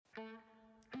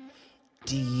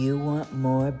Do you want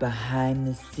more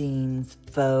behind-the-scenes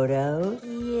photos?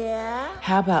 Yeah.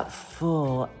 How about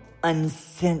full,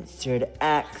 uncensored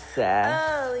access?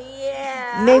 Oh,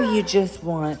 yeah. Maybe you just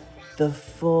want the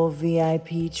full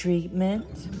VIP treatment?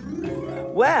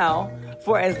 Well,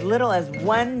 for as little as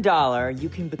 $1, you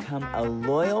can become a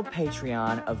loyal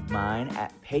Patreon of mine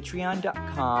at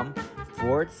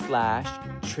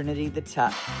patreon.com/Trinity the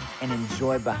Tuck and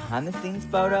enjoy behind-the-scenes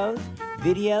photos,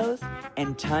 videos,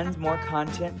 and tons more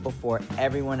content before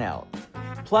everyone else.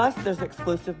 Plus, there's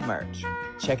exclusive merch.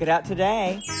 Check it out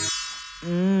today.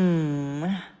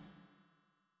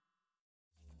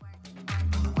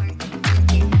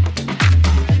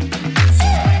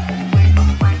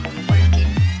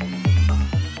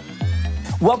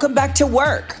 Welcome back to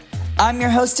work. I'm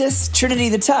your hostess, Trinity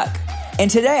the Tuck, and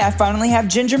today I finally have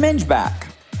Ginger Minj back.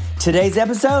 Today's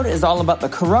episode is all about the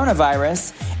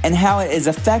coronavirus and how it is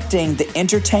affecting the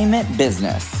entertainment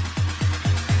business.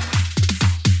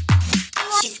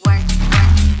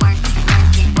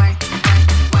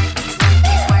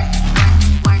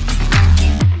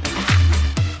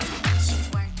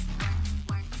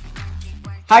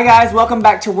 Hi guys, welcome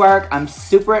back to work. I'm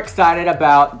super excited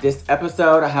about this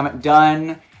episode. I haven't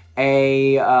done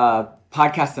a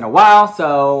podcast in a while,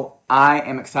 so I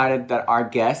am excited that our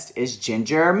guest is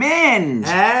Ginger Minj.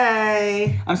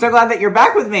 Hey! I'm so glad that you're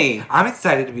back with me. I'm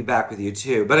excited to be back with you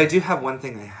too, but I do have one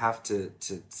thing I have to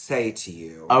say to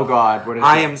you. Oh God, what is it?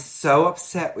 I am so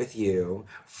upset with you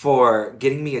for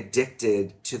getting me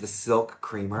addicted to the silk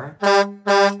creamer.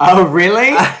 Oh, really?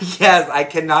 Yes, I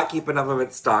cannot keep enough of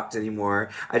it stocked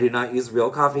anymore. I do not use real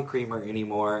coffee creamer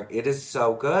anymore. It is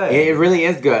so good. It really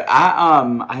is good.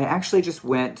 I actually just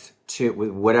went to, with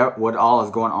what all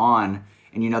is going on,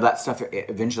 and you know that stuff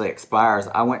eventually expires.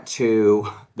 I went to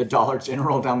the Dollar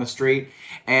General down the street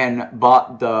and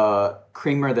bought the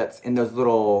creamer that's in those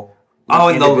little... Oh,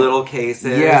 in the little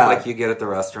cases, like you get at the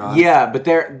restaurant. Yeah, but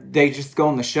they just go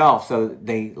on the shelf, so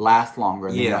they last longer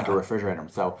than you have to refrigerate them.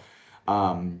 So,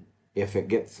 if it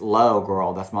gets low,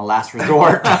 girl, that's my last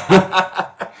resort.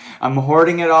 I'm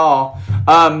hoarding it all.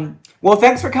 Well,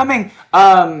 thanks for coming.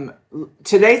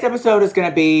 Today's episode is going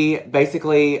to be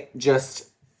basically just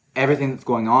everything that's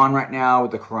going on right now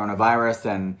with the coronavirus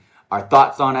and our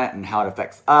thoughts on it and how it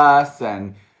affects us,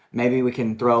 and maybe we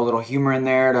can throw a little humor in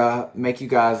there to make you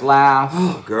guys laugh.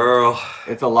 Oh, girl.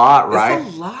 It's a lot, right?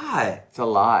 It's a lot. It's a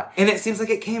lot. And it seems like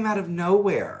it came out of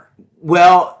nowhere.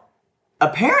 Well,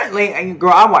 apparently,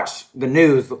 girl, I watch the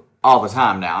news all the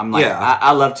time now. I'm like,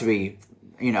 I love to be,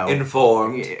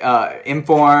 informed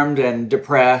and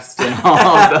depressed and all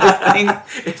of those things.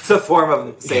 It's a form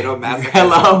of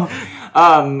sadomasochism.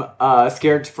 Hello.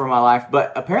 Scared for my life.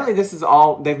 But apparently this is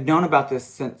all, they've known about this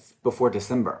since before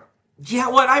December. Yeah,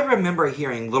 well, I remember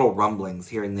hearing little rumblings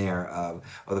here and there of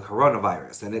the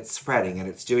coronavirus, and it's spreading, and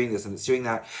it's doing this, and it's doing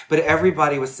that. But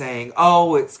everybody was saying,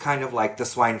 oh, it's kind of like the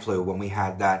swine flu when we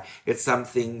had that. It's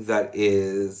something that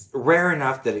is rare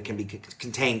enough that it can be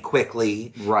contained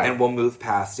quickly, right, and we'll move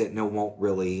past it, and it won't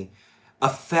really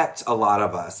affect a lot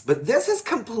of us. But this has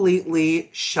completely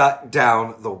shut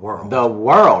down the world. The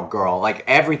world, girl. Like,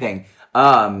 everything.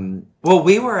 Well,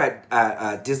 we were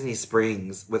at Disney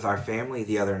Springs with our family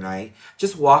the other night,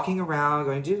 just walking around,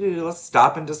 going, let's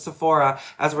stop into Sephora.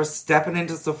 As we're stepping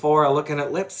into Sephora looking at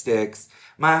lipsticks,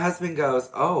 my husband goes,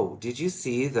 oh, did you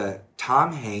see that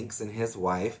Tom Hanks and his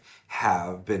wife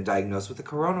have been diagnosed with the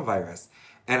coronavirus?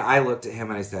 And I looked at him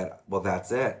and I said, well,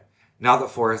 that's it. Now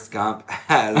that Forrest Gump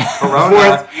has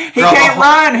corona... He can't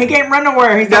run. He can't run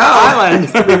nowhere. He's on an island.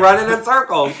 He's going to be running in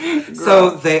circles.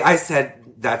 So I said...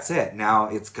 That's it. Now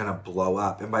it's going to blow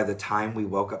up. And by the time we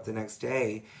woke up the next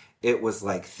day, it was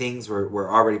like things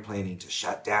were already planning to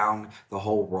shut down. The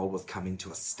whole world was coming to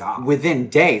a stop. Within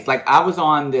days. Like, I was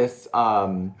on this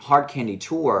hard candy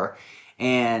tour,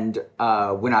 and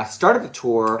when I started the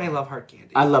tour... I love hard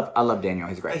candy. I love Daniel.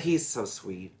 He's great. He's so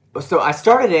sweet. So I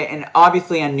started it, and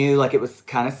obviously I knew like it was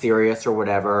kind of serious or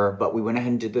whatever, but we went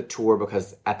ahead and did the tour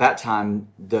because at that time,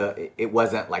 it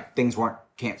wasn't like things weren't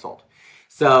canceled.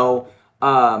 So...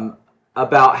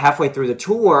 about halfway through the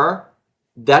tour,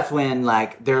 that's when,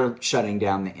 like, they're shutting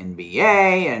down the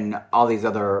NBA and all these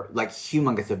other, like,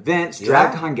 humongous events.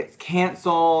 DragCon gets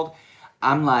canceled.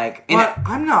 I'm like... Well,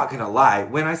 I'm not going to lie.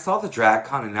 When I saw the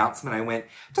DragCon announcement, I went,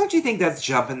 don't you think that's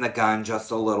jumping the gun just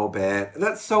a little bit?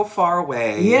 That's so far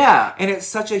away. Yeah. And it's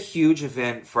such a huge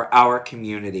event for our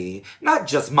community. Not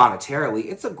just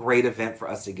monetarily. It's a great event for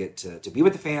us to get to be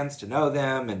with the fans, to know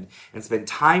them, and spend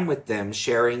time with them,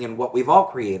 sharing in what we've all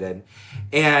created.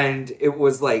 And it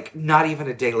was like not even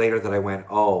a day later that I went,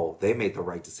 oh, they made the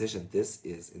right decision. This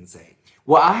is insane.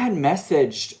 Well, I had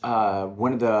messaged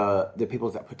one of the people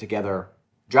that put together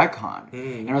DragCon,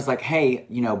 and I was like, "Hey,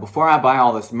 before I buy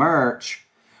all this merch,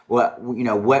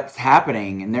 what's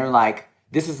happening?" And they're like,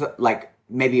 "This is like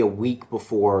maybe a week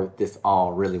before this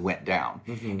all really went down,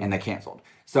 and they canceled."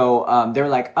 So they're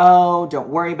like, "Oh, don't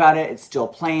worry about it. It's still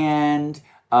planned.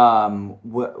 We'll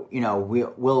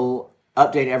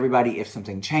update everybody if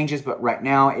something changes, but right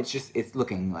now it's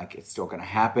looking like it's still going to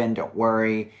happen. Don't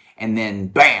worry." And then,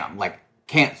 bam, like.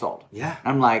 Canceled. Yeah.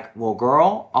 I'm like, well,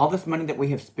 girl, all this money that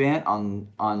we have spent on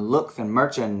looks and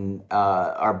merch and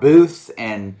our booths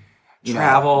and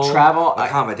travel,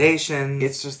 accommodations.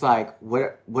 It's just like,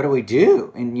 what do we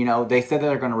do? And they said that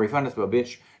they're going to refund us, but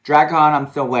bitch, DragCon, I'm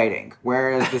still waiting.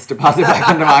 Where is this deposit back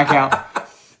into my account?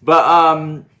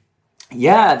 But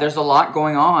yeah, there's a lot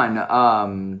going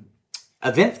on.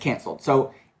 Events canceled.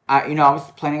 So I was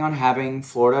planning on having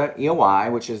Florida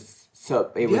EOI, which is.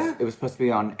 So it was supposed to be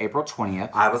on April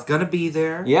 20th. I was gonna be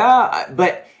there. Yeah,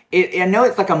 but I know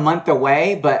it's like a month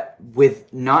away. But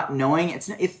with not knowing,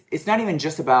 it's not even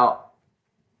just about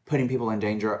putting people in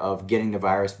danger of getting the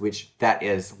virus, which that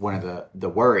is one of the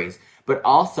worries. But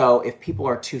also, if people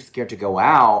are too scared to go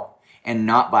out and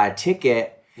not buy a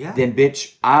ticket, then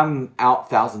bitch, I'm out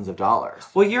thousands of dollars.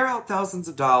 Well, you're out thousands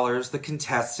of dollars. The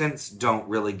contestants don't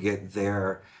really get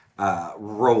their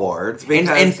rewards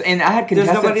because and I had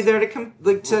contestants, there's nobody there to come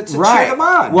to cheer them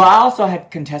on. Well, I also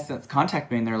had contestants contact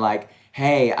me and they're like,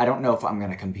 "Hey, I don't know if I'm going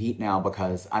to compete now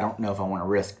because I don't know if I want to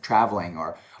risk traveling,"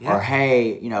 or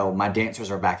 "Hey, my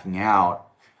dancers are backing out."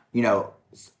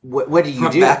 What do you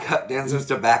do? From backup dancers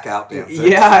to back out dancers.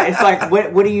 Yeah, it's like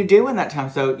what do you do in that time?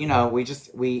 So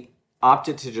we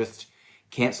opted to just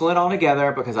cancel it all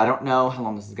together because I don't know how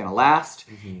long this is going to last,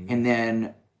 and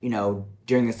then.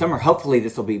 During the summer, hopefully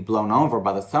this will be blown over.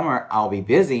 By the summer, I'll be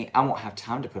busy. I won't have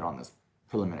time to put on this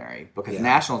preliminary because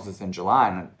Nationals is in July,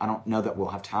 and I don't know that we'll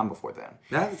have time before then.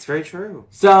 Yeah, that's very true.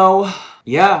 So,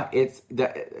 yeah, it's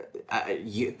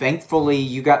thankfully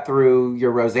you got through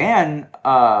your Roseanne.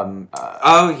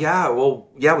 Oh, yeah. Well,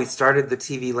 yeah, we started the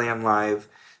TV Land Live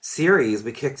series.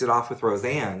 We kicked it off with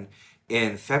Roseanne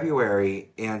in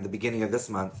February and the beginning of this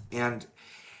month, and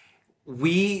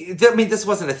this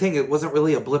wasn't a thing. It wasn't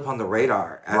really a blip on the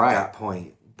radar at that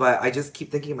point. But I just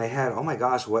keep thinking in my head, oh my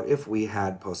gosh, what if we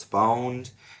had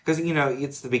postponed? Because,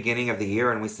 it's the beginning of the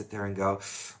year and we sit there and go,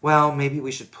 well, maybe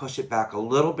we should push it back a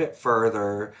little bit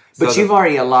further. But you've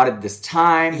already allotted this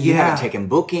time. You haven't taken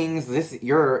bookings.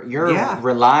 You're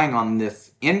relying on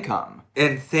this income.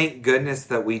 And thank goodness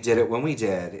that we did it when we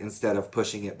did, instead of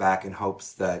pushing it back in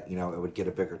hopes that, it would get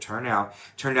a bigger turnout.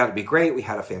 Turned out to be great. We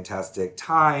had a fantastic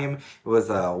time. It was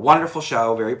a wonderful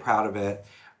show. Very proud of it.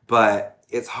 But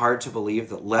it's hard to believe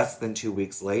that less than 2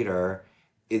 weeks later,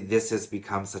 this has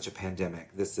become such a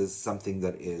pandemic. This is something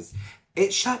that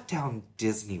it shut down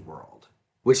Disney World.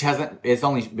 Which it's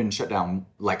only been shut down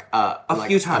a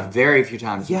few times. A very few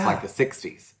times since like the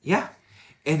 60s. Yeah.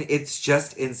 And it's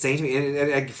just insane to me.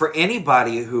 And for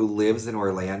anybody who lives in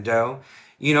Orlando,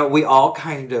 we all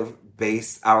kind of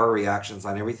base our reactions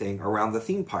on everything around the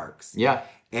theme parks. Yeah.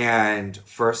 And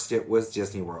first it was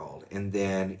Disney World. And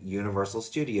then Universal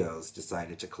Studios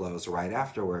decided to close right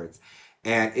afterwards.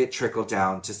 And it trickled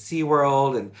down to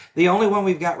SeaWorld. And the only one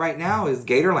we've got right now is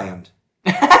Gatorland.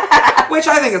 Which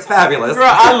I think is fabulous.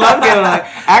 I love Gatorland.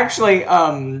 Actually,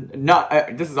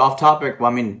 this is off topic.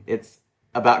 Well, I mean, it's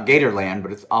about Gatorland,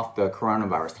 but it's off the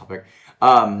coronavirus topic.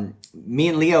 Me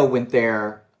and Leo went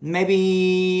there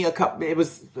maybe it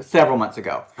was several months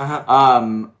ago.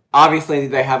 Obviously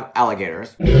they have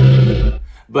alligators,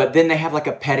 but then they have like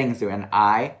a petting zoo, and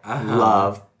I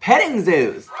love petting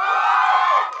zoos.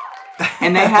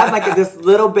 And they have like this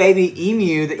little baby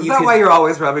emu that Is that why you're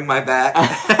always rubbing my back?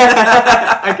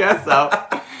 I guess so.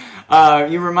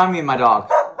 You remind me of my dog,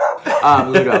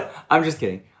 Ludo. I'm just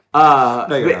kidding. No,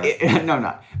 you're not. No, I'm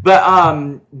not.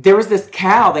 But there was this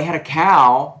cow. They had a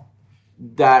cow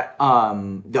that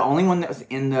the only one that was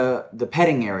in the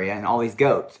petting area, and all these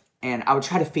goats. And I would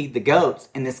try to feed the goats,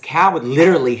 and this cow would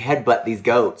literally headbutt these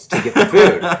goats to get the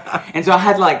food. And so I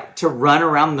had to run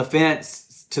around the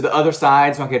fence to the other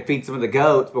side so I could feed some of the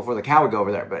goats before the cow would go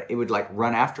over there. But it would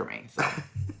run after me. So.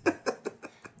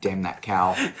 Damn that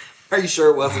cow. Are you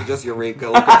sure it wasn't just Eureka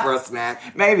looking for a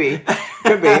snack? Maybe.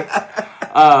 Could be.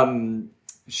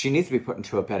 She needs to be put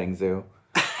into a petting zoo.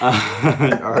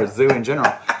 Or a zoo in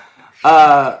general.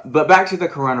 But back to the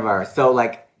coronavirus. So,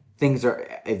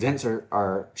 events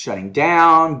are shutting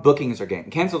down. Bookings are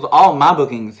getting canceled. All my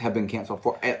bookings have been canceled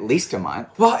for at least a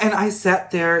month. Well, and I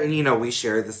sat there and, we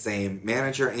share the same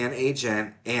manager and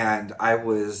agent. And I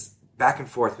was back and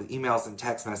forth with emails and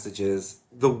text messages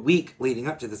the week leading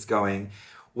up to this going,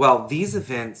 well, these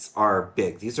events are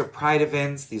big. These are pride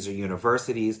events. These are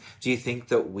universities. Do you think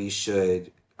that we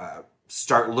should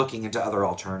start looking into other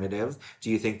alternatives? Do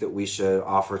you think that we should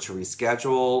offer to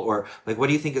reschedule? Or like, what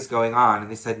do you think is going on? And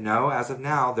they said, no, as of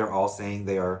now, they're all saying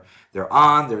they're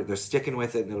sticking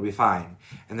with it and it'll be fine.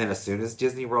 And then as soon as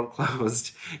Disney World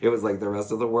closed, it was like the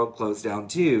rest of the world closed down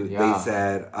too. Yeah. They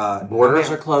said,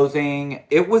 borders are closing.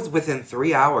 It was within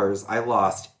 3 hours, I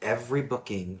lost every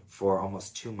booking for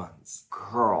almost 2 months.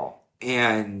 Girl.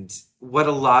 And what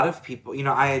a lot of people,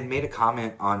 I had made a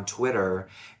comment on Twitter,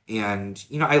 and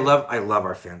I love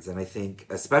our fans, and I think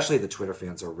especially the Twitter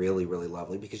fans are really, really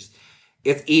lovely because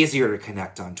it's easier to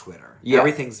connect on Twitter. Yeah.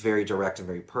 Everything's very direct and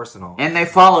very personal. And they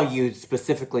follow you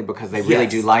specifically because they really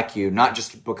do like you, not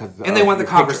just because and they want the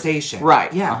conversation. Picture.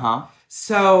 Right. Yeah. Uh-huh.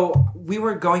 So we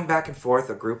were going back and forth,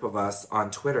 a group of us on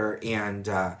Twitter, and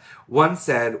one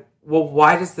said, well,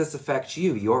 why does this affect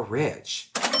you? You're rich.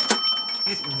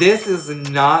 This is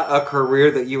not a career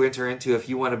that you enter into if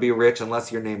you want to be rich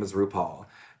unless your name is RuPaul.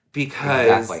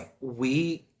 Because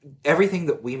everything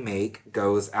that we make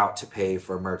goes out to pay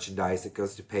for merchandise. It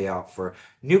goes to pay out for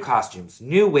new costumes,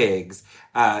 new wigs,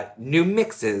 new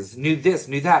mixes, new this,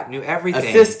 new that, new everything.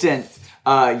 Assistants,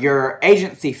 your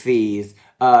agency fees,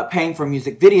 paying for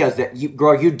music videos that you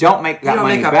don't make that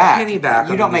money back. You don't make a penny back.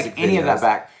 You don't make any of that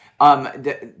back.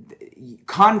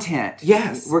 Content.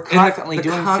 Yes. We're constantly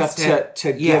doing stuff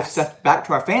to give stuff back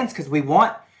to our fans because we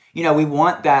want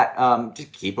that to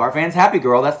keep our fans happy,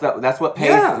 girl. That's what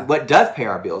pays what does pay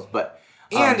our bills. But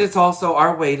and it's also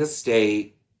our way to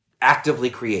stay actively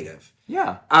creative.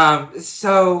 Yeah.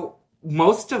 So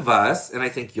most of us, and I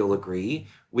think you'll agree,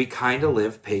 we kind of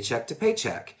live paycheck to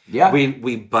paycheck. Yeah.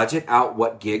 We budget out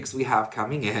what gigs we have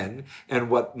coming in and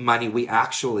what money we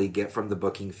actually get from the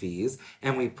booking fees,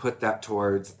 and we put that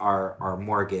towards our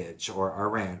mortgage or our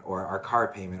rent or our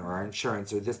car payment or our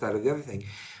insurance or this, that, or the other thing.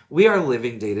 We are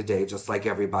living day to day just like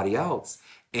everybody else.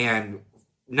 And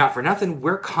not for nothing,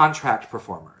 we're contract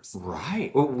performers.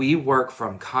 Right. We work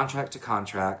from contract to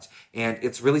contract, and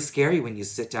it's really scary when you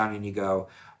sit down and you go,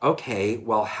 okay,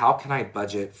 well, how can I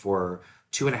budget for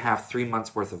 2.5, 3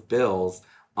 months worth of bills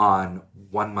on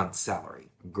 1 month's salary?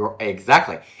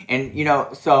 Exactly. And,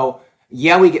 so,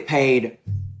 yeah, we get paid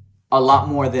a lot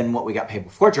more than what we got paid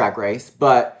before Drag Race.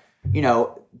 But,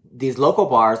 these local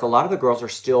bars, a lot of the girls are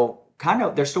still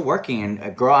they're still working.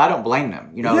 And, girl, I don't blame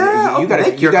them. You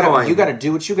gotta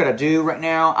do what you gotta do right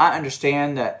now. I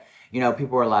understand that,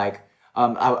 people are like,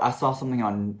 I saw something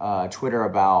on Twitter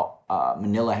about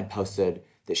Manila had posted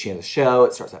that she has a show.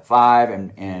 It starts at 5,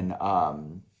 and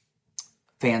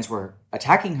fans were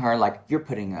attacking her like, you're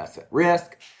putting us at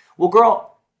risk. Well,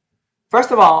 girl, first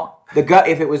of all,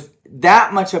 if it was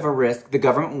that much of a risk, the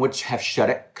government would have shut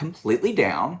it completely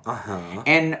down. Uh-huh.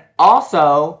 And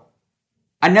also,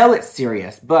 I know it's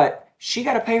serious, but she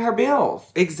got to pay her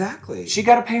bills. Exactly. She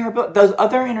got to pay her bills. Those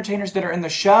other entertainers that are in the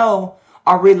show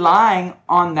are relying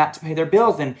on that to pay their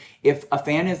bills. And if a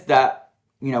fan is that,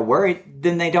 worried,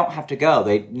 then they don't have to go.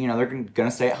 They're going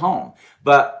to stay at home.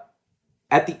 But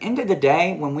at the end of the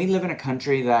day, when we live in a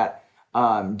country that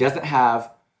doesn't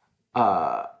have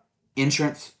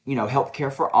insurance, health care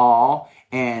for all,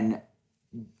 and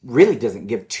really doesn't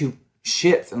give two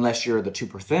shits unless you're the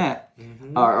 2%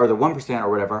 or the 1% or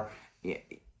whatever,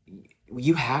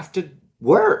 you have to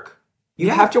work. You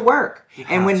have to work.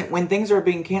 And when things are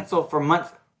being canceled for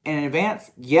months in advance,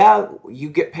 you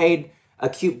get paid a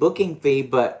cute booking fee,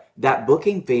 but that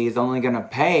booking fee is only going to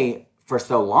pay for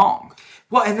so long.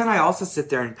 Well, and then I also sit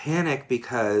there and panic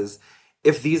because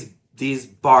if these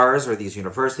bars or these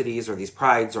universities or these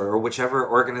prides or whichever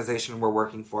organization we're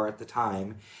working for at the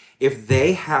time, if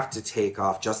they have to take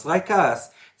off, just like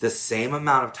us, the same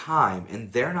amount of time,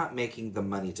 and they're not making the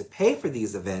money to pay for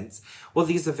these events, well,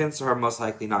 these events are most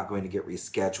likely not going to get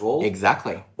rescheduled.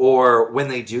 Exactly. Or when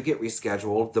they do get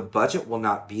rescheduled, the budget will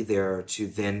not be there to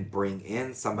then bring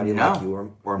in somebody like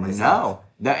you or myself.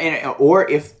 No. Or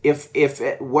if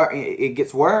it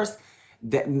gets worse,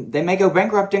 they may go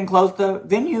bankrupt and close the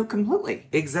venue completely.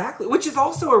 Exactly. Which is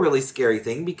also a really scary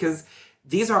thing because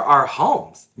these are our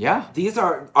homes. Yeah. These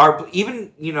are our,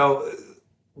 even,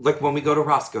 like when we go to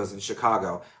Roscoe's in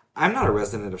Chicago. I'm not a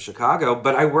resident of Chicago,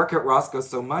 but I work at Roscoe's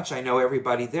so much. I know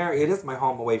everybody there. It is my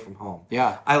home away from home.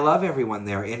 Yeah. I love everyone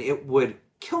there, and it would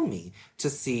kill me to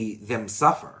see them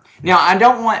suffer. Now, I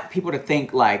don't want people to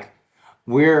think like,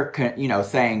 we're,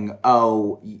 saying,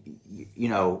 oh,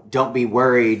 don't be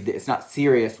worried. It's not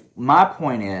serious. My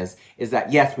point is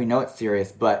that, yes, we know it's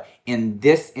serious, but in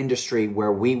this industry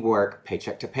where we work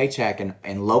paycheck to paycheck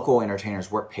and local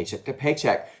entertainers work paycheck to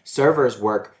paycheck, servers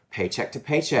work paycheck to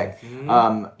paycheck,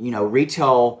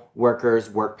 retail workers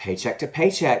work paycheck to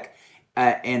paycheck,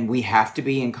 and we have to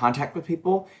be in contact with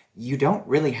people. You don't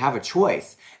really have a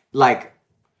choice. Like,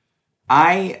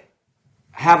 I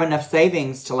have enough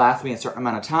savings to last me a certain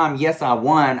amount of time. Yes, I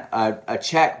won a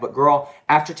check, but girl,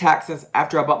 after taxes,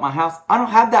 after I bought my house, I don't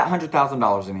have that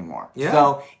 $100,000 anymore. Yeah.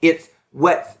 So it's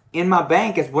what's in my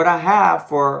bank is what I have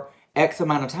for X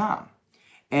amount of time.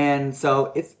 And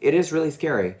so it is really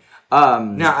scary.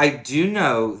 Now, I do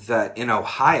know that in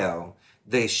Ohio,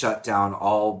 they shut down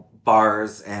all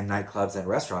bars and nightclubs and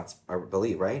restaurants, I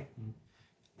believe, right? Mm-hmm.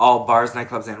 All bars,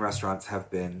 nightclubs, and restaurants have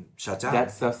been shut down.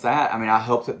 That's so sad. I mean, I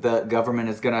hope that the government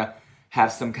is going to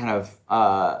have some kind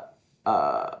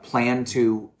of plan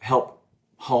to help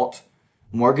halt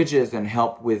mortgages and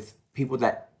help with people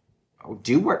that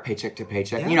do work paycheck to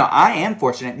paycheck. Yeah. I am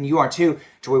fortunate, and you are too,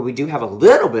 to where we do have a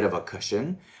little bit of a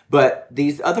cushion. But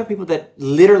these other people that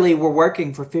literally were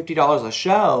working for $50 a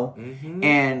show,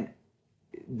 and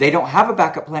they don't have a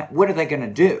backup plan. What are they going to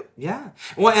do? Yeah.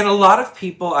 Well, and a lot of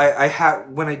people, I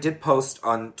had, when I did post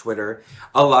on Twitter,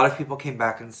 a lot of people came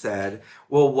back and said,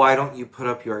 well, why don't you put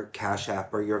up your Cash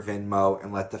App or your Venmo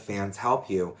and let the fans help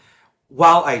you?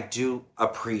 While I do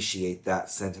appreciate that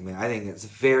sentiment, I think it's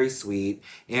very sweet.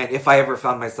 And if I ever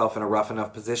found myself in a rough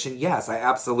enough position, yes, I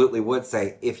absolutely would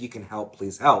say, if you can help,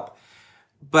 please help.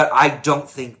 But I don't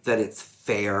think that it's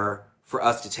fair for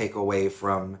us to take away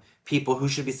from people who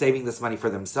should be saving this money for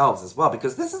themselves as well,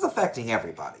 because this is affecting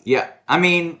everybody. Yeah. I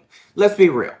mean, let's be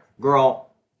real. Girl,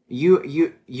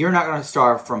 you're not going to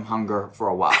starve from hunger for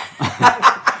a while.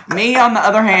 Me, on the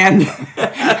other hand,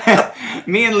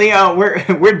 me and Leo,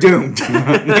 we're doomed.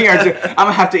 I'm going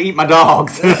to have to eat my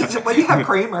dogs. Well, you have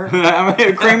creamer. I'm going to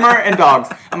have creamer and dogs.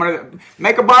 I'm going to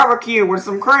make a barbecue with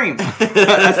some cream.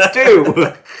 A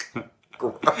stew.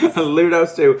 A Ludo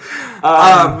stew.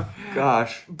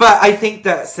 Gosh. But I think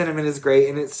that sentiment is great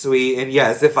and it's sweet. And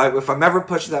yes, if I'm ever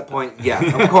pushed to that point,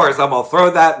 yes, of course, I'm going to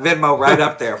throw that Venmo right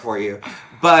up there for you.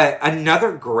 But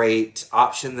another great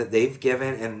option that they've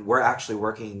given, and we're actually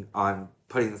working on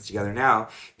putting this together now,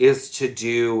 is to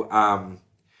do, I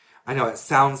know it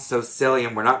sounds so silly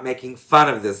and we're not making fun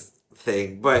of this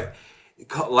thing, but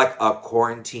like a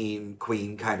quarantine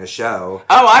queen kind of show.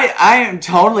 Oh, I am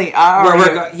totally. We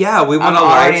want to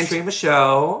live stream a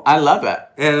show. I love it,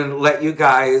 and let you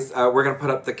guys. We're gonna put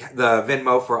up the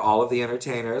Venmo for all of the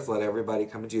entertainers. Let everybody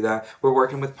come and do that. We're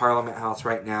working with Parliament House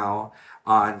right now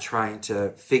on trying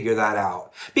to figure that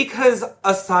out, because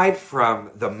aside from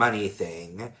the money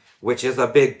thing, which is a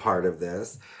big part of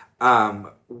this.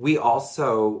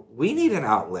 We need an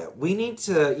outlet. We need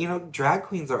to, drag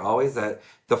queens are always at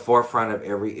the forefront of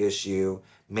every issue,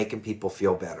 making people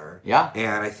feel better. Yeah.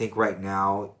 And I think right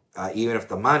now, even if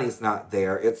the money's not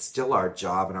there, it's still our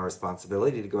job and our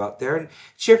responsibility to go out there and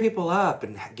cheer people up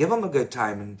and give them a good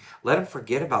time and let them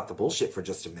forget about the bullshit for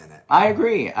just a minute. I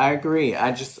agree.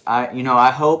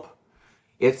 I hope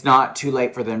it's not too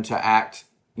late for them to act,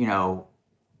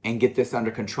 and get this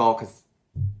under control, because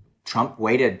Trump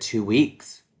waited 2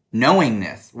 weeks. Knowing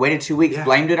this, waited 2 weeks,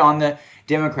 blamed it on the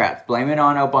Democrats, blamed it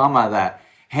on Obama that,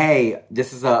 hey,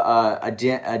 this is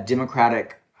a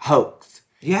Democratic hoax.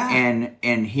 Yeah.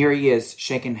 And here he is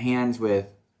shaking hands with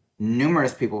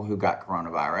numerous people who got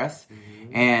coronavirus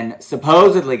and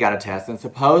supposedly got a test, and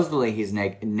supposedly he's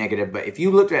negative. But if you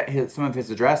looked at some of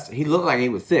his address, he looked like he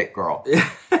was sick, girl.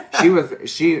 She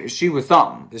was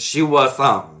something. She was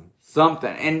something.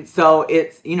 And so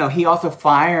it's, he also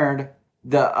fired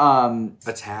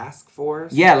a task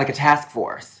force? Yeah, like a task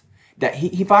force. That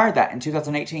he fired that in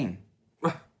 2018.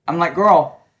 I'm like,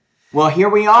 girl, well, here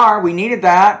we are. We needed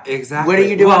that. Exactly. What are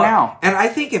you doing now? And I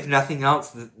think if nothing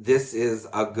else, this is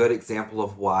a good example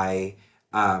of why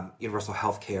universal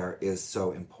health care is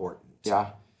so important.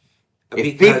 Yeah.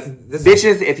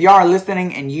 Bitches, if y'all are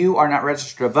listening and you are not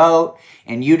registered to vote,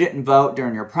 and you didn't vote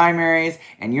during your primaries,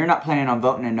 and you're not planning on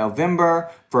voting in November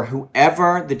for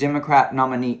whoever the Democrat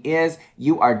nominee is,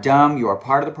 you are dumb, you are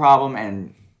part of the problem,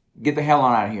 and get the hell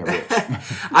on out of here,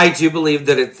 bitch. I do believe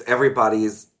that it's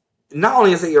everybody's, not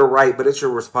only is it your right, but it's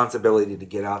your responsibility to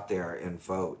get out there and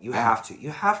vote. You have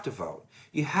to vote.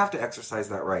 You have to exercise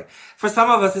that right. For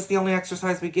some of us, it's the only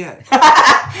exercise we get. So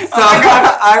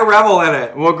I revel in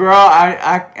it. Well, girl,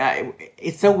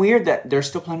 it's so weird that they're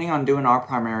still planning on doing our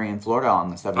primary in Florida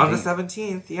on the 17th. On the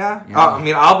 17th, yeah. I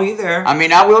mean, I'll be there. I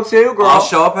mean, I will too, girl. I'll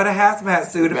show up in a hazmat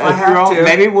suit if I have to.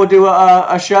 Maybe we'll do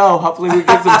a show. Hopefully we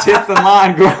get some tips in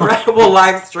line, girl. Right, we'll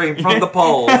live stream from the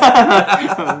polls.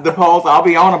 The polls. I'll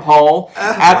be on a pole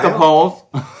at the polls.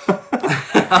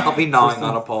 I'll be gnawing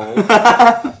on a pole.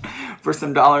 For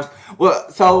some dollars. Well,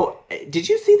 so did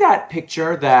you see that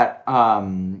picture that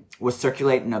was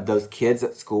circulating of those kids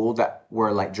at school that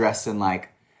were like dressed in like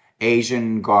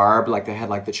Asian garb, like they had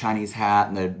like the Chinese hat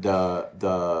and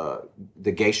the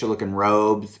geisha looking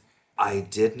robes? I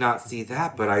did not see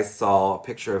that, but I saw a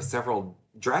picture of several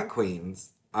drag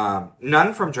queens,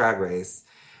 none from Drag Race,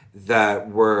 that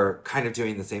were kind of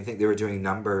doing the same thing. They were doing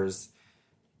numbers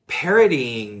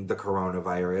parodying the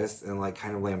coronavirus and like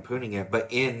kind of lampooning it, but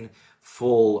in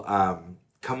full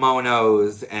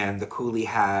kimonos and the coolie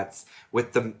hats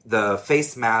with the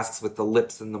face masks with the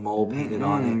lips and the mole painted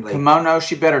on it. Like, kimono,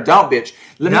 she better don't, bitch.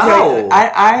 Let me tell you,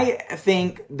 I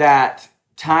think that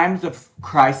times of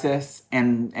crisis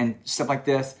and stuff like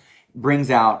this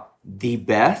brings out the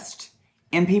best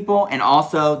in people and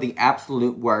also the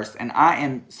absolute worst. And I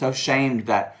am so shamed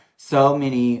that so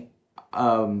many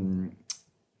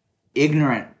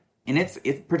ignorant, and it's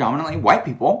predominantly white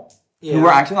people who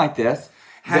are acting like this.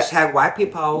 Hashtag white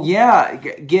people. Yeah,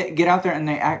 get out there and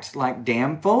they act like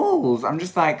damn fools. I'm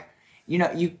just like,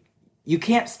 you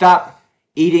can't stop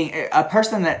eating. A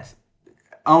person that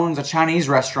owns a Chinese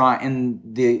restaurant in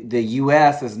the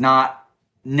U.S. is not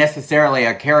necessarily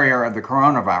a carrier of the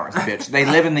coronavirus, bitch. They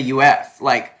live in the U.S.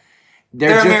 Like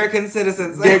they're just, American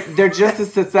citizens. they're just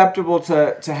as susceptible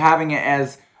to having it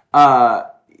as a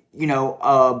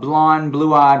blonde,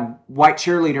 blue-eyed white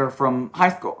cheerleader from high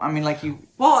school. I mean, like you.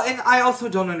 Well, and I also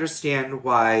don't understand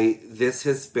why this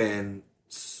has been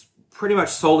pretty much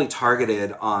solely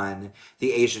targeted on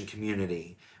the Asian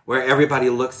community, where everybody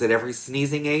looks at every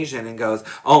sneezing Asian and goes,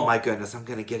 "Oh my goodness, I'm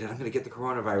going to get it. I'm going to get the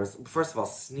coronavirus." First of all,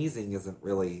 sneezing isn't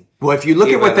really. Well, if you look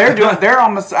at what they're doing, they're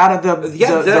almost out of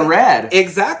the red.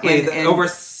 Exactly. And over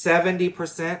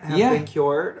 70% have been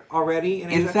cured already in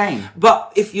Asia. Insane.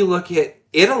 But if you look at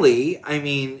Italy, I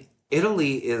mean,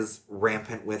 Italy is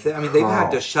rampant with it. I mean, they've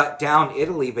had to shut down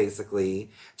Italy,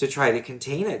 basically, to try to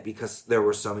contain it because there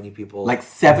were so many people. Like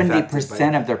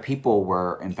 70% of their people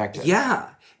were infected. Yeah.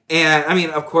 And, I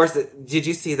mean, of course, did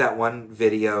you see that one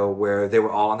video where they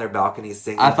were all on their balconies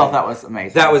singing? I thought that was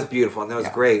amazing. That was beautiful, and that was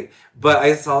great. But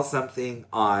I saw something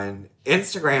on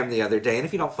Instagram the other day, and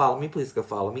if you don't follow me, please go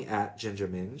follow me at Ginger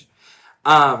Minj.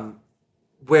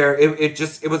 Where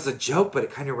it was a joke, but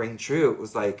it kind of rang true. It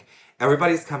was like,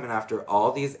 everybody's coming after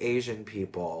all these Asian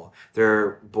people.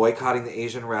 They're boycotting the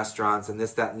Asian restaurants and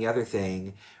this, that, and the other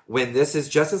thing. When this is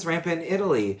just as rampant in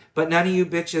Italy, but none of you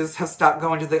bitches have stopped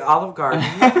going to the Olive Garden.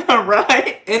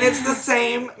 Right? And it's the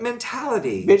same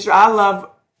mentality. Bitch, I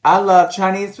love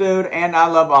Chinese food and I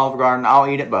love Olive Garden. I'll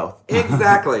eat it both.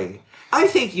 Exactly. I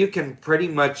think you can pretty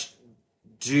much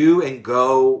do and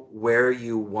go where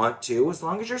you want to as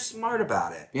long as you're smart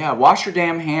about it. Yeah, wash your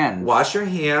damn hands. Wash your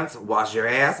hands, wash your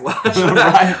ass,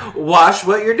 wash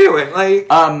what you're doing. Like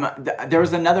there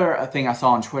was another thing I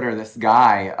saw on Twitter. This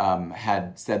guy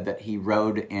had said that he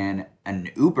rode in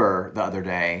an Uber the other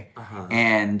day,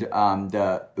 and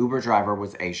the Uber driver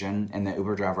was Asian, and the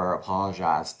Uber driver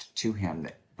apologized to him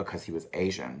because he was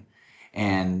Asian,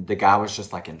 and the guy was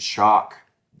just like in shock.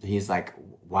 He's like,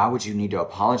 why would you need to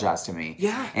apologize to me?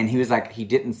 Yeah. And he was like, he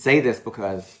didn't say this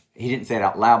because he didn't say it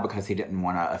out loud because he didn't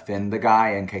want to offend the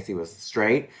guy in case he was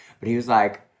straight. But he was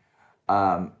like,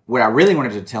 what I really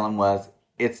wanted to tell him was,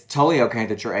 it's totally okay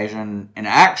that you're Asian. And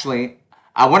actually,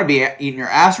 I want to be eating your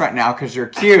ass right now because you're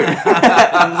cute.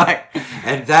 I'm like,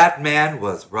 and that man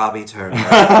was Robbie Turner.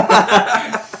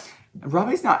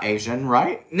 Robbie's not Asian,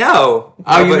 right? No.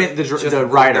 Oh, you meant the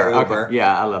writer. Okay.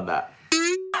 Yeah, I love that.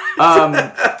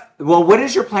 Well, what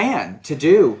is your plan to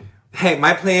do? Hey,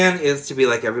 my plan is to be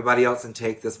like everybody else and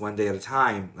take this one day at a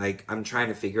time. Like, I'm trying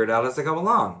to figure it out as I go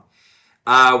along.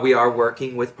 We are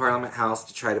working with Parliament House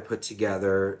to try to put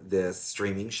together this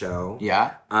streaming show.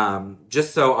 Yeah.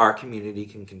 Just so our community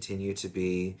can continue to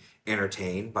be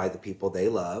entertained by the people they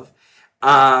love.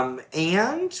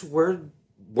 And we're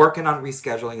working on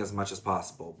rescheduling as much as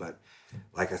possible. But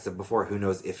like I said before, who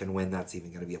knows if and when that's even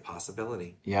going to be a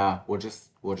possibility. Yeah, we'll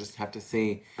just have to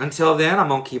see. Until then, I'm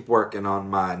going to keep working on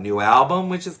my new album,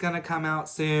 which is going to come out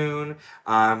soon.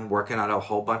 I'm working on a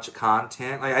whole bunch of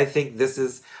content. I think this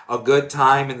is a good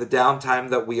time in the downtime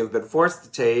that we have been forced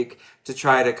to take to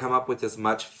try to come up with as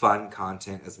much fun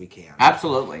content as we can.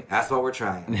 Absolutely. That's what we're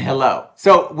trying. Hello.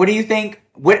 So, what do you think?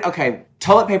 Okay,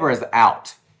 toilet paper is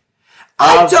out.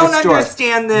 I don't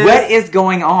understand this. What is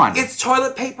going on? It's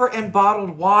toilet paper and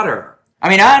bottled water. I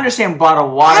mean, I understand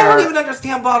bottled water. I don't even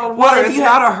understand bottled water. It's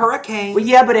not a hurricane. Well,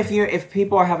 yeah, but if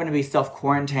people are having to be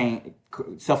self-quarantined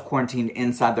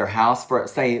inside their house for,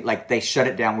 say, like they shut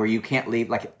it down where you can't leave,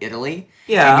 like Italy.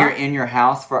 Yeah. And you're in your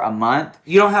house for a month.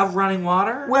 You don't have running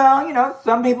water? Well,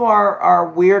 some people are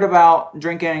weird about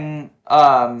drinking.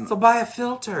 So buy a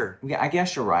filter. Yeah, I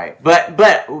guess you're right. But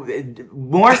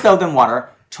more so than water,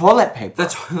 toilet paper. The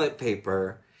toilet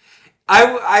paper.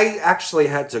 I actually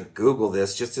had to Google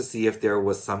this just to see if there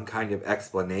was some kind of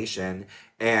explanation.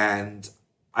 And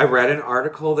I read an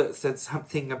article that said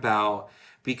something about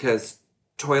because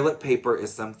toilet paper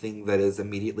is something that is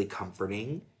immediately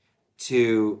comforting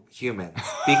to humans.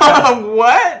 Because,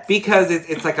 what? Because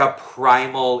it's like a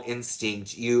primal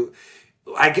instinct. To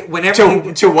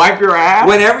wipe your ass?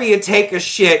 Whenever you take a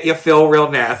shit, you feel real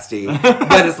nasty.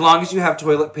 But as long as you have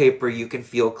toilet paper, you can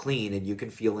feel clean and you can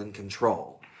feel in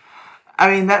control. I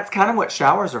mean, that's kind of what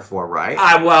showers are for, right?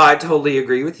 I totally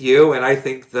agree with you. And I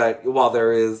think that while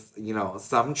there is,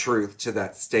 some truth to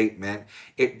that statement,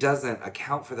 it doesn't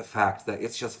account for the fact that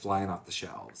it's just flying off the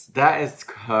shelves. That is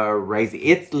crazy.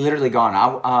 It's literally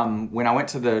gone. When I went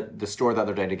to the store the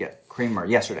other day to get creamer,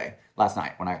 last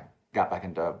night, when I got back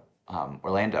into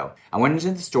Orlando, I went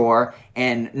into the store,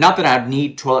 and not that I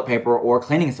need toilet paper or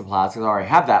cleaning supplies, because I already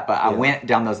have that, but I went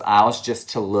down those aisles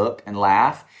just to look and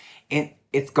laugh, and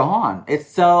it's gone.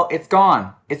 It's gone.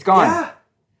 It's gone. Yeah.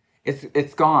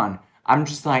 It's gone. I'm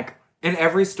just like... And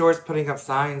every store is putting up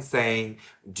signs saying,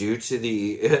 due to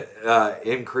the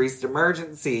increased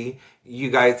emergency,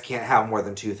 you guys can't have more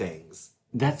than 2 things.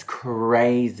 That's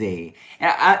crazy.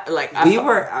 And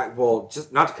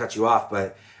just not to cut you off,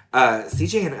 but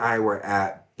CJ and I were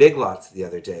at Big Lots the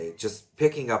other day, just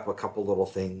picking up a couple little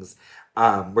things.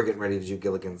 We're getting ready to do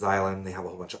Gilligan's Island. They have a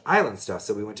whole bunch of island stuff,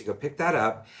 so we went to go pick that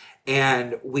up.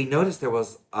 And we noticed there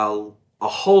was a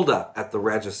holdup at the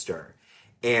register.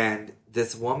 And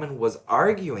this woman was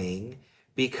arguing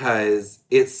because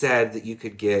it said that you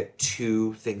could get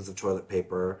 2 things of toilet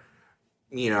paper,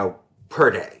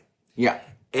 per day. Yeah.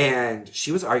 And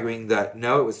she was arguing that,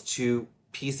 no, it was 2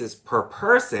 pieces per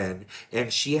person.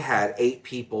 And she had 8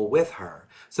 people with her.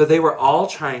 So they were all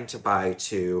trying to buy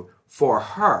 2 for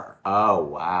her. Oh,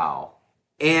 wow.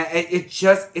 And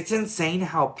it's insane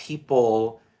how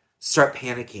people start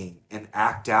panicking and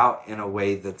act out in a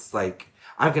way that's like,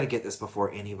 I'm going to get this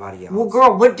before anybody else. Well,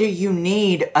 girl, what do you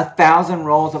need 1,000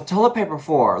 rolls of toilet paper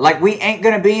for? Like, we ain't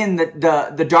going to be in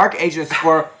the dark ages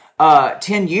for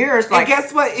 10 years. Like, and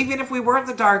guess what? Even if we were in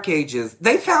the dark ages,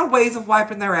 they found ways of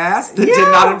wiping their ass that did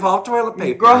not involve toilet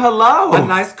paper. Girl, hello. A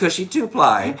nice cushy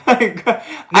 2-ply.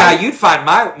 Now, you'd find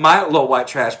my little white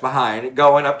trash behind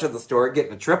going up to the store,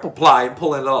 getting a 3-ply and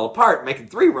pulling it all apart, making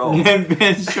 3 rolls.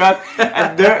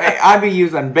 I'd be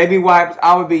using baby wipes.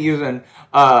 I would be using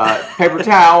paper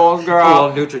towels, girl. A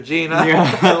little Neutrogena.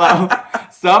 Yeah,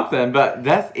 something. But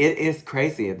it is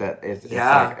crazy that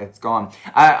it's gone.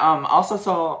 I also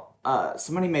saw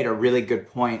somebody made a really good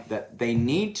point that they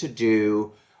need to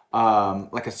do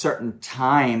like a certain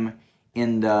time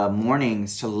in the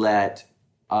mornings to let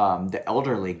the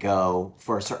elderly go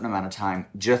for a certain amount of time,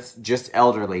 just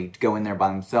elderly to go in there by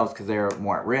themselves because they're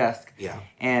more at risk. Yeah.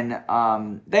 And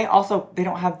they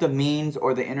don't have the means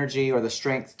or the energy or the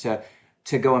strength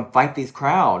to go and fight these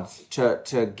crowds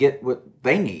to get what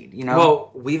they need,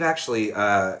 Well, we've actually,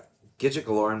 Gidget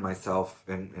Galore and myself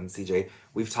and CJ,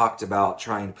 we've talked about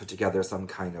trying to put together some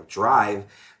kind of drive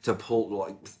to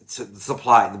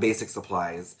supply the basic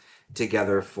supplies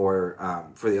together for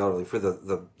the elderly, for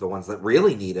the ones that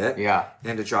really need it,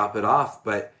 and to drop it off.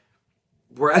 But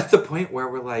we're at the point where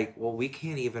we're like, well, we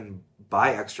can't even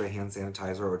buy extra hand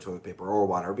sanitizer or toilet paper or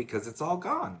water because it's all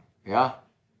gone. Yeah.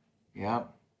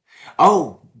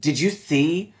 Oh, did you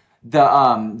see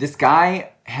this guy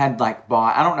had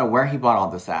bought, I don't know where he bought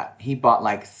all this at. He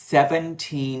bought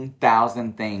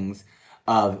 17,000 things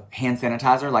of hand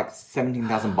sanitizer,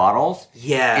 17,000 bottles.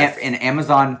 Yes. And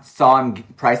Amazon saw him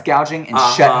price gouging and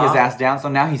shut his ass down. So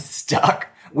now he's stuck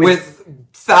with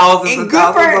thousands and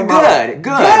thousands of bottles. Good.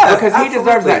 Yes, because he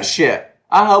deserves that shit.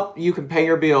 I hope you can pay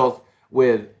your bills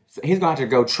with, he's going to have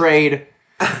to go trade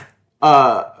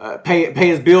pay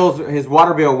his bills, his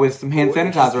water bill with some hand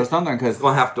sanitizer or something. Because he's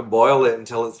gonna have to boil it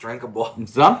until it's drinkable.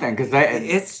 Something because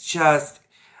it's just.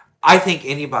 I think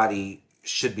anybody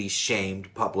should be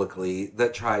shamed publicly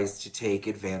that tries to take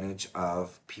advantage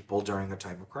of people during a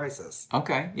time of crisis.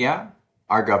 Okay, yeah.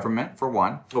 Our government, for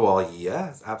one. Well,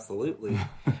 yes, absolutely.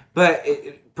 But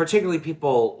particularly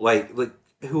people like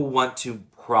who want to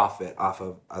profit off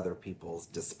of other people's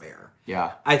despair.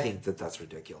 Yeah. I think that that's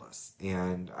ridiculous.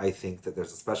 And I think that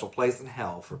there's a special place in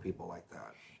hell for people like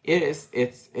that. It is.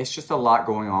 It's just a lot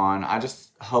going on. I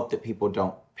just hope that people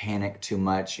don't panic too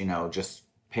much. Just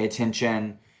pay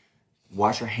attention.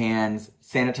 Wash your hands.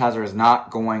 Sanitizer is not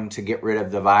going to get rid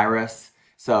of the virus.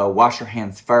 So wash your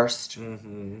hands first.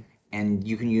 Mm-hmm. And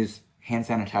you can use hand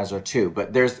sanitizer too.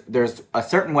 But there's a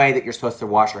certain way that you're supposed to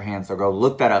wash your hands. So go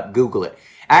look that up. Google it.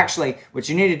 Actually, what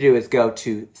you need to do is go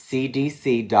to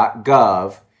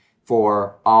cdc.gov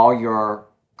for all your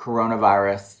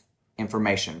coronavirus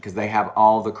information. Because they have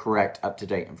all the correct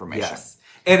up-to-date information. Yes.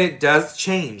 And it does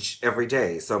change every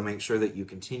day. So make sure that you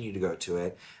continue to go to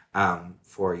it.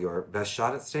 For your best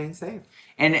shot at staying safe.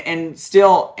 And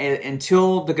still,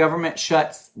 until the government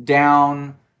shuts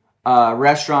down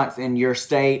restaurants in your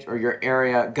state or your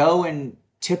area, go and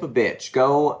tip a bitch.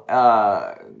 Go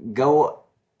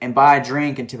and buy a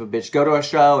drink and tip a bitch. Go to a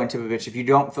show and tip a bitch. If you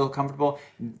don't feel comfortable,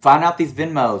 find out these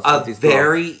Venmos. A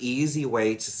very easy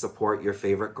way to support your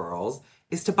favorite girls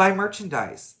is to buy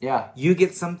merchandise. Yeah. You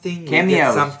get something, Cameos. we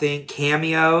get something.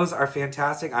 Cameos are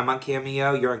fantastic. I'm on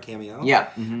Cameo. You're on Cameo.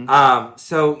 Yeah. Mm-hmm.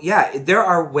 So, yeah, there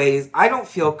are ways. I don't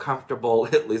feel comfortable,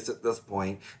 at least at this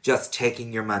point, just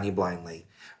taking your money blindly.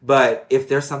 But if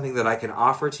there's something that I can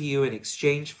offer to you in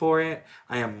exchange for it,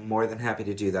 I am more than happy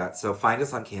to do that. So find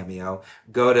us on Cameo.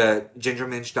 Go to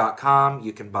gingerminj.com.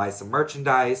 You can buy some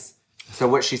merchandise. So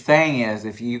what she's saying is,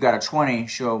 if you got a 20,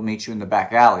 she'll meet you in the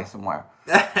back alley somewhere.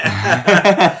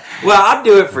 Well, I'll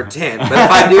do it for 10, but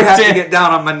if I do have to get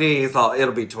down on my knees,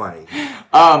 it'll be 20.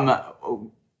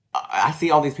 I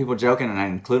see all these people joking, and I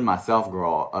include myself,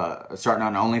 girl, starting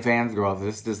on OnlyFans, girl.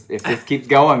 If this keeps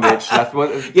going, bitch, that's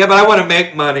what. Yeah, but I want to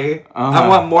make money. I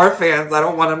want more fans. I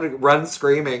don't want them to run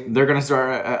screaming. They're gonna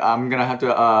start. I'm gonna have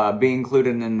to be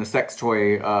included in the sex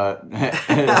toy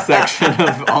section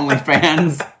of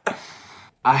OnlyFans.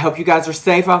 I hope you guys are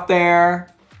safe out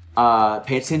there.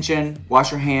 Pay attention.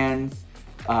 Wash your hands.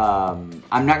 I'm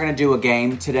not going to do a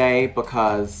game today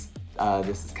because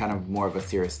this is kind of more of a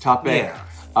serious topic.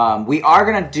 Yeah. We are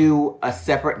going to do a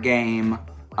separate game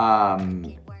that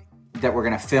we're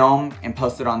going to film and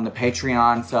post it on the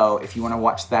Patreon. So if you want to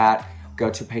watch that,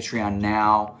 go to Patreon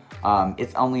now.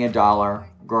 It's only $1.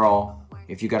 Girl,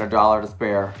 if you got $1 to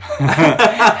spare,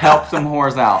 help some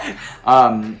whores out.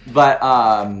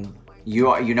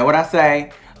 You know what I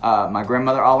say. My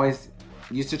grandmother always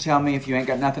used to tell me, if you ain't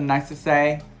got nothing nice to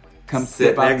say, come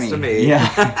sit by next to me.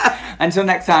 Yeah. Until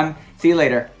next time, see you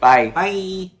later. Bye.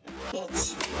 Bye.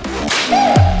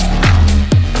 Bitch.